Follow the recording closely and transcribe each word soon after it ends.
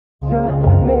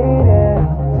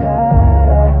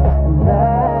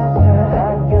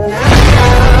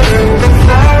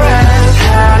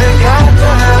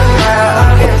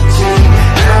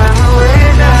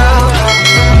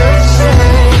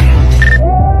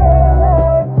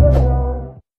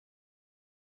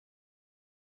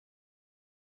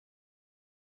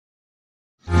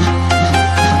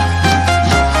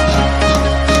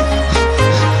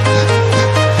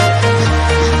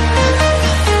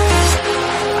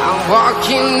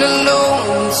Walking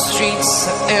alone, the streets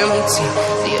are empty.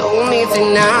 The only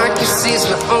thing I can see is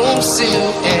my own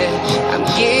silhouette. I'm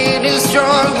getting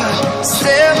stronger,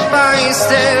 step by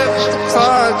step. The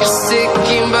clock is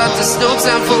ticking, but there's no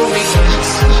time for me.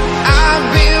 I've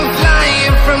been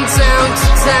flying from town to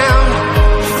town,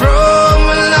 from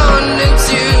London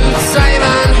to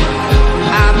Taiwan.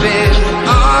 I've been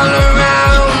all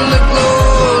around the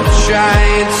globe,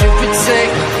 trying to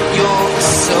protect your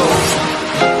soul.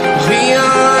 We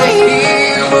are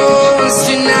heroes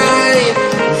tonight.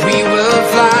 We will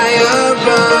fly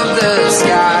above the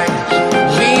sky.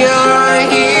 We are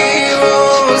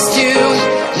heroes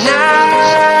tonight.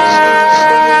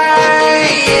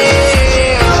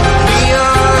 Yeah. We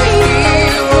are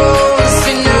heroes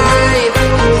tonight.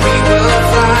 We will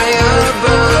fly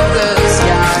above the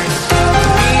sky.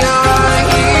 We are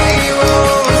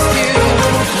heroes tonight.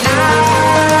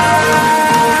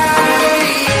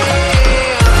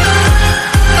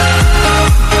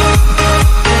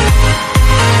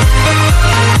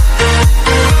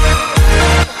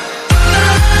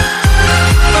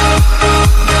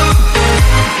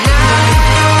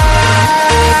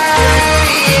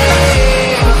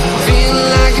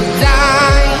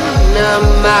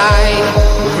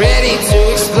 Ready to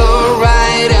explore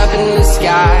right up in the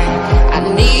sky. I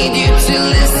need you to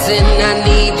listen, I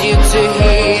need you to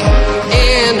hear,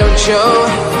 and don't show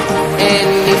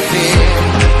any fear.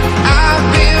 I've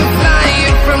been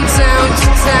flying from town to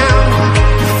town,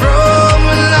 from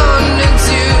London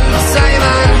to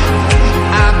Taiwan.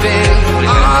 I've been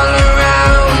all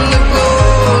around the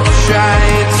globe,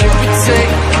 trying to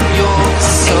protect your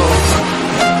soul.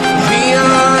 We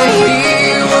are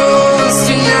heroes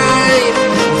tonight.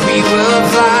 We will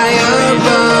fly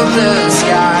above the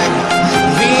sky.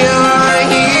 We are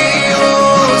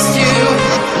heroes tonight.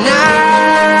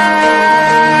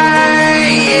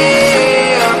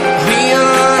 Yeah. We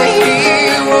are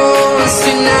heroes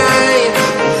tonight.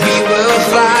 We will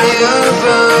fly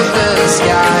above the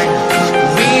sky.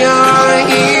 We are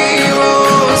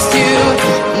heroes tonight.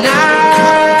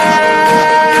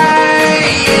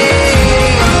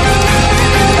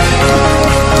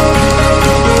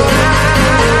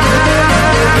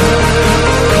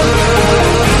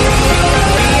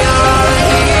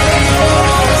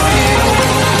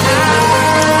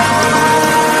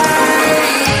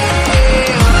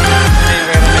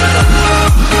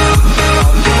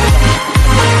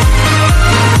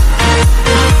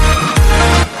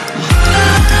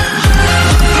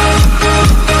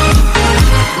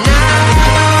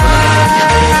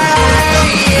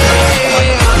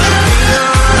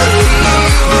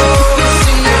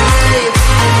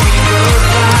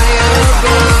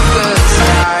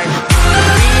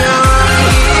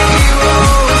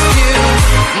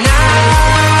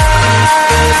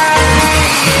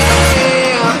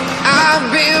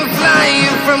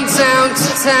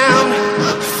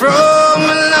 From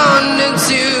London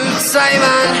to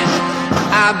Taiwan,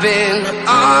 I've been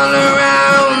all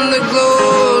around the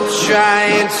globe,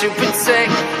 trying to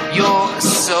protect your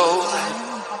soul.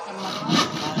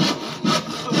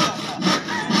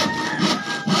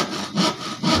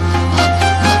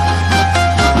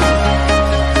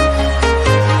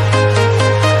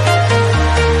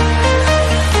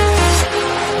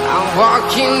 I'm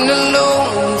walking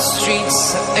alone, the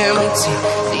streets are empty.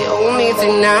 The only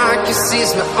thing I can see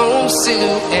is my own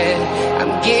silhouette.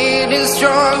 I'm getting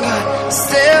stronger,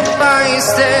 step by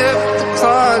step. The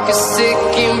clock is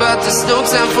ticking, but there's no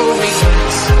time for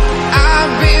regrets.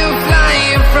 I've been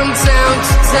flying from town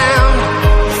to town,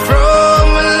 from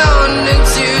London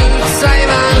to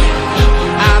Taiwan.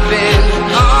 I've been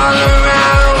all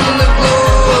around the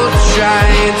globe,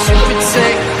 trying to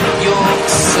protect your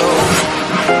soul.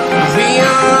 We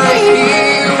are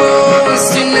heroes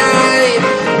tonight.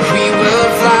 We will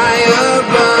fly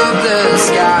above the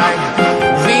sky.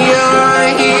 We are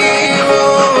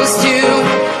heroes tonight.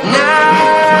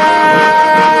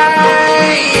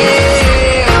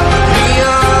 Yeah.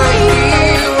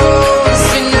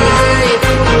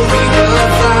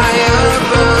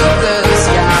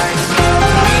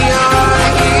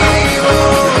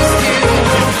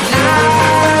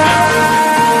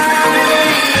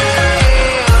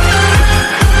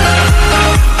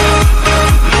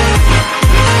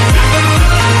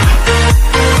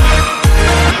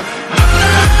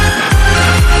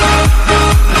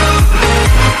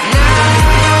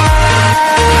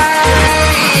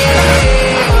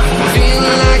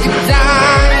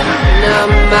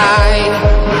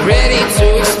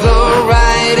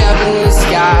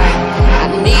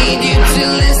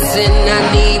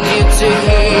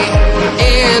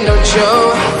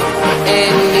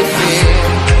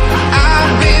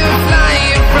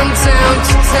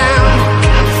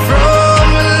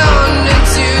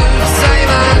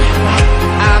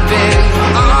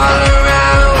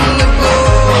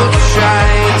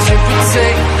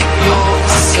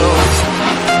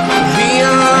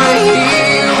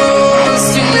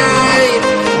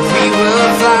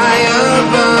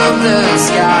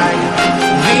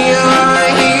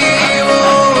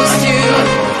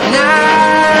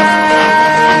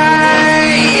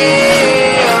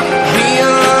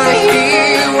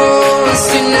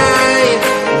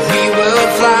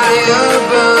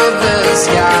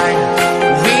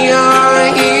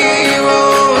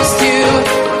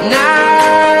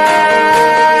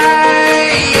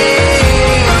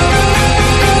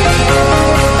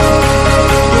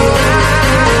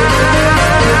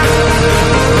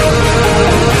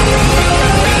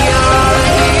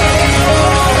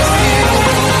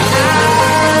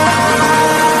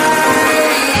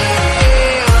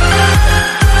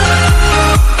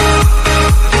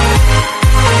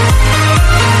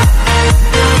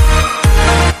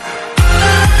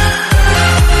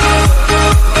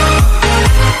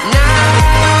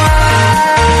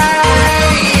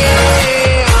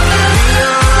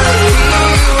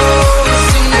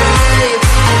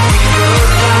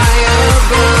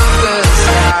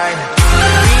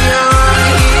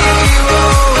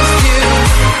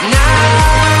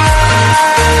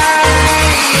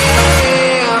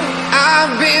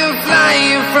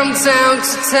 town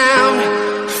to town,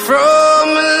 from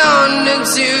London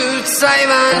to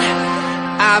Taiwan.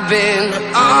 I've been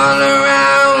all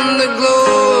around the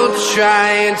globe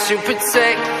trying to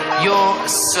protect your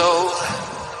soul.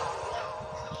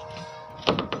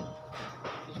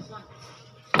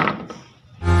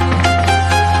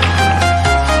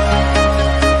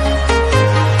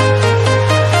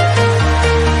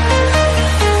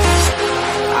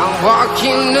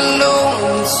 Walking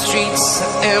alone, the streets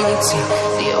are empty.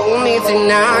 The only thing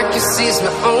I can see is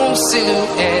my own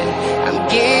silhouette. I'm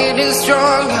getting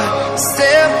stronger,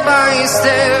 step by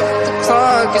step. The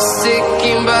clock is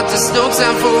ticking, but there's no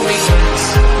time for me.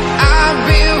 I've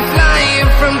been flying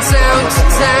from town to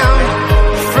town,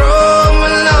 from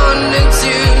London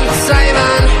to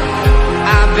Taiwan.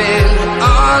 I've been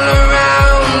all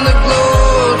around the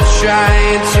globe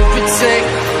trying to protect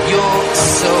your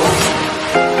soul.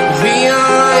 We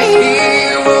are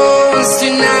heroes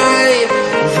tonight.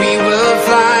 We will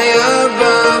fly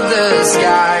above the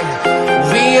sky.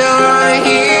 We are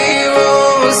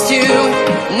heroes tonight.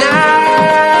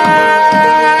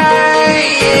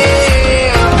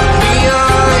 Yeah. We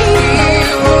are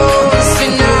heroes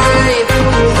tonight.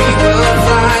 We will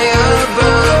fly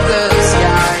above the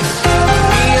sky.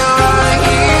 We are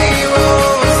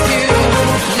heroes tonight.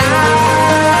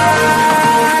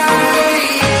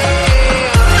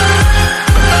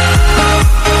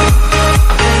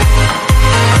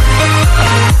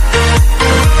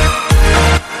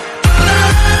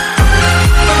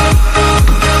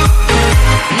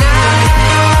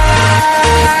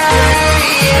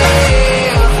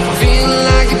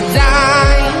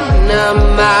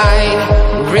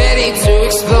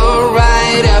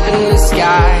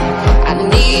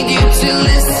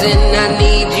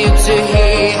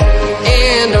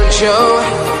 Show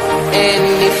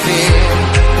any fear.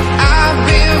 I've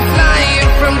been flying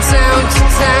from town to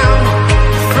town,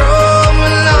 from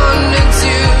London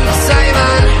to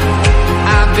Taiwan.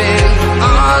 I've been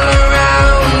all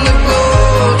around the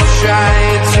globe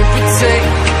trying to protect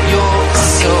your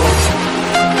soul.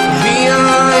 We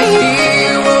are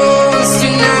heroes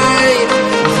tonight.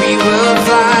 We will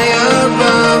fly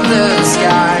above the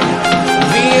sky.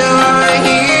 We are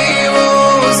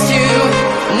heroes tonight.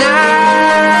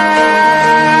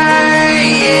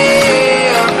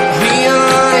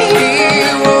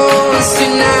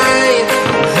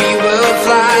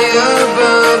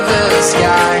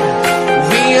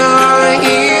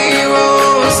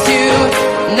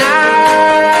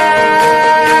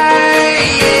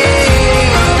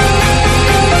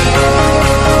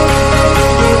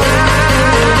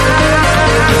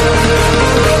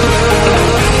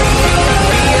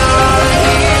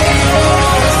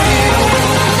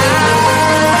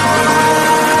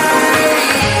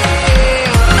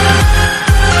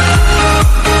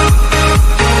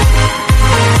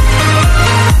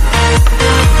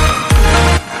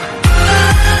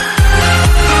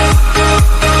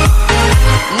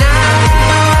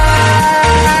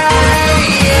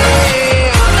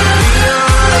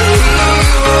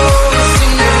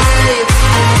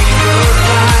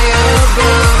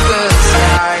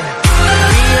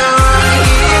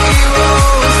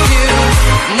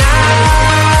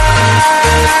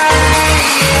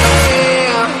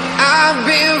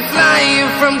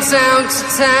 Town to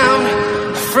town,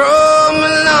 from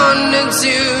London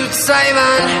to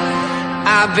Taiwan.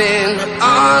 I've been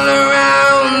all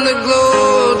around the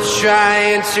globe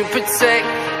trying to protect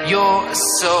your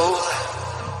soul.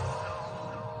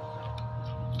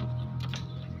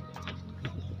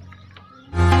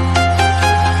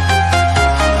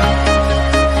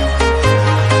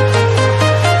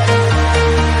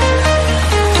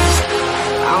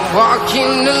 I'm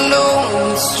walking alone,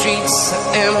 the streets are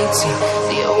empty.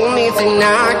 The only thing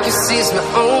I can see is my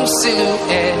own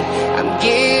silhouette. I'm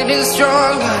getting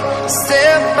stronger,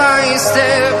 step by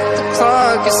step. The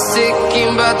clock is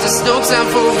ticking, but there's no time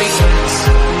for me.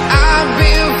 I've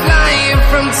been flying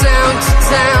from town to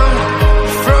town,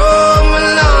 from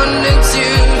London to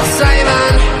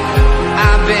Taiwan.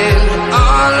 I've been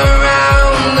all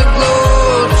around the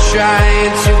globe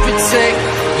trying to protect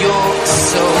your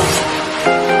soul.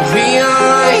 We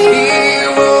are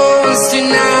heroes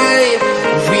tonight.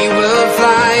 We will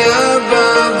fly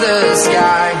above the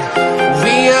sky.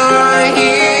 We are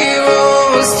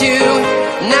heroes tonight.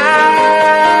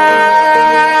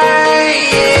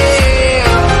 Yeah.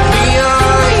 We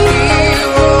are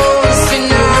heroes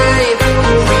tonight.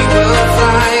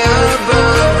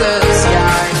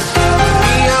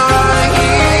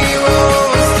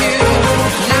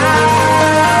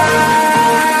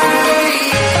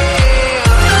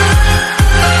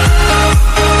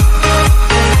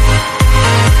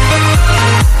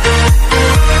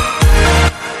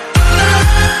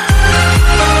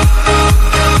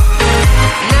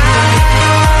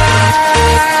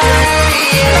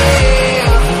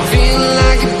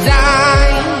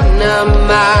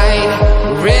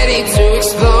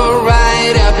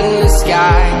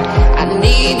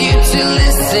 need you to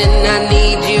listen, I need